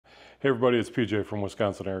Hey everybody, it's PJ from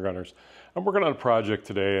Wisconsin Airgunners. I'm working on a project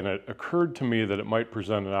today and it occurred to me that it might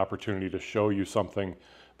present an opportunity to show you something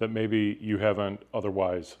that maybe you haven't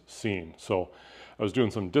otherwise seen. So I was doing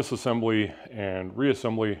some disassembly and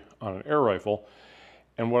reassembly on an air rifle,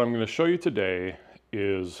 and what I'm going to show you today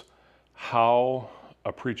is how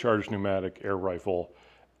a pre-charged pneumatic air rifle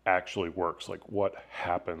actually works, like what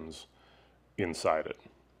happens inside it.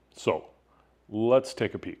 So let's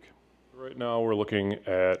take a peek. Right now we're looking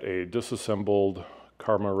at a disassembled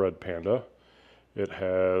Karma Red Panda. It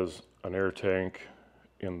has an air tank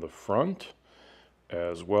in the front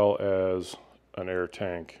as well as an air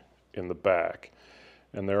tank in the back.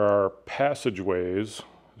 And there are passageways,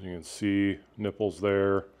 as you can see, nipples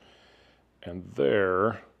there and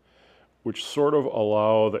there, which sort of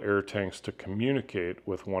allow the air tanks to communicate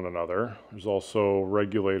with one another. There's also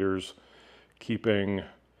regulators keeping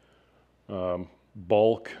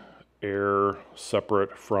bulk air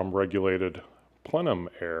separate from regulated plenum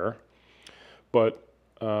air. But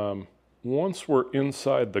once we're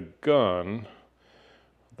inside the gun,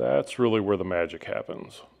 that's really where the magic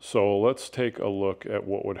happens. So let's take a look at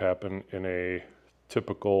what would happen in a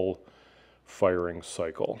typical firing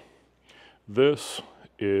cycle. This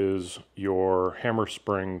is your hammer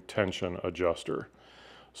spring tension adjuster.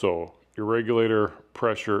 So your regulator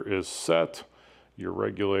pressure is set, your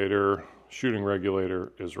regulator, shooting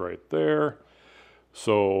regulator is right there.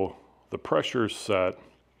 So the pressure's set,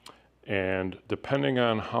 and depending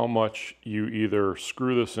on how much you either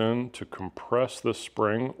screw this in to compress the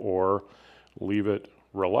spring or leave it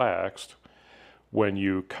relaxed, when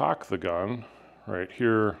you cock the gun right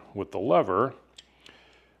here with the lever,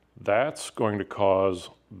 that's going to cause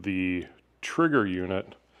the trigger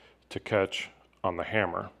unit to catch on the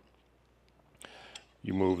hammer.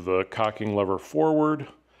 You move the cocking lever forward,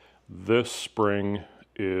 this spring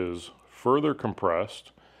is further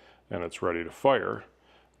compressed and it's ready to fire.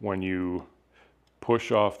 When you push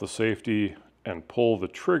off the safety and pull the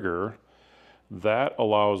trigger, that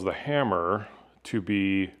allows the hammer to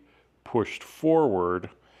be pushed forward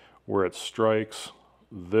where it strikes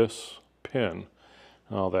this pin.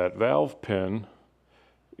 Now that valve pin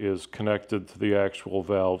is connected to the actual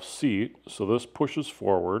valve seat, so this pushes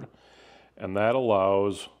forward, and that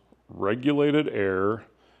allows regulated air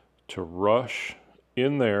to rush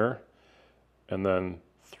in there and then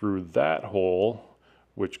through that hole,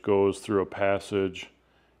 which goes through a passage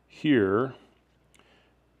here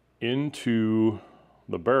into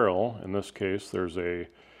the barrel. In this case, there's a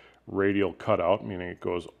radial cutout, meaning it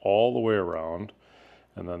goes all the way around.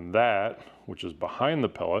 And then that, which is behind the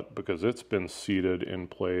pellet, because it's been seated in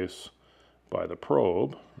place by the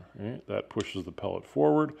probe, right, that pushes the pellet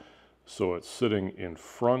forward. So it's sitting in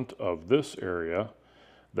front of this area.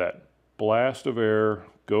 That blast of air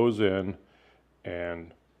goes in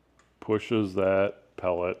and pushes that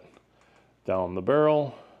pellet down the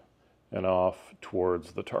barrel and off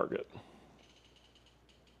towards the target.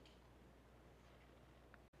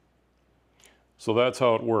 So that's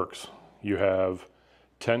how it works. You have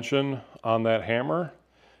tension on that hammer.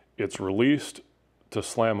 It's released to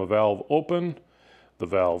slam a valve open. The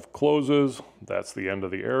valve closes. That's the end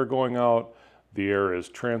of the air going out. The air is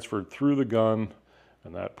transferred through the gun,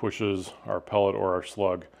 and that pushes our pellet or our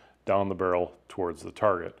slug down the barrel towards the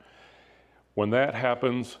target. When that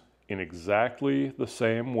happens in exactly the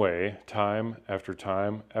same way, time after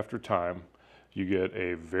time after time, you get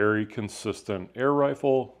a very consistent air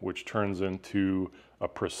rifle, which turns into a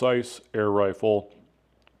precise air rifle.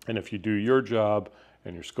 And if you do your job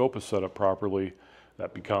and your scope is set up properly,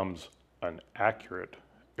 that becomes an accurate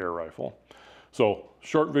air rifle. So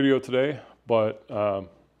short video today, but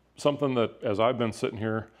something that as I've been sitting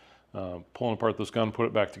here pulling apart this gun, put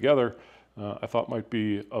it back together, I thought might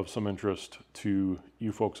be of some interest to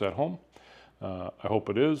you folks at home. I hope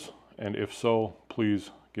it is, and if so,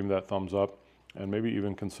 please give me that thumbs up and maybe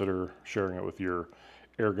even consider sharing it with your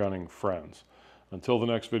air gunning friends. Until the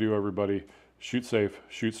next video, everybody, shoot safe,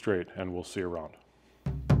 shoot straight, and we'll see you around.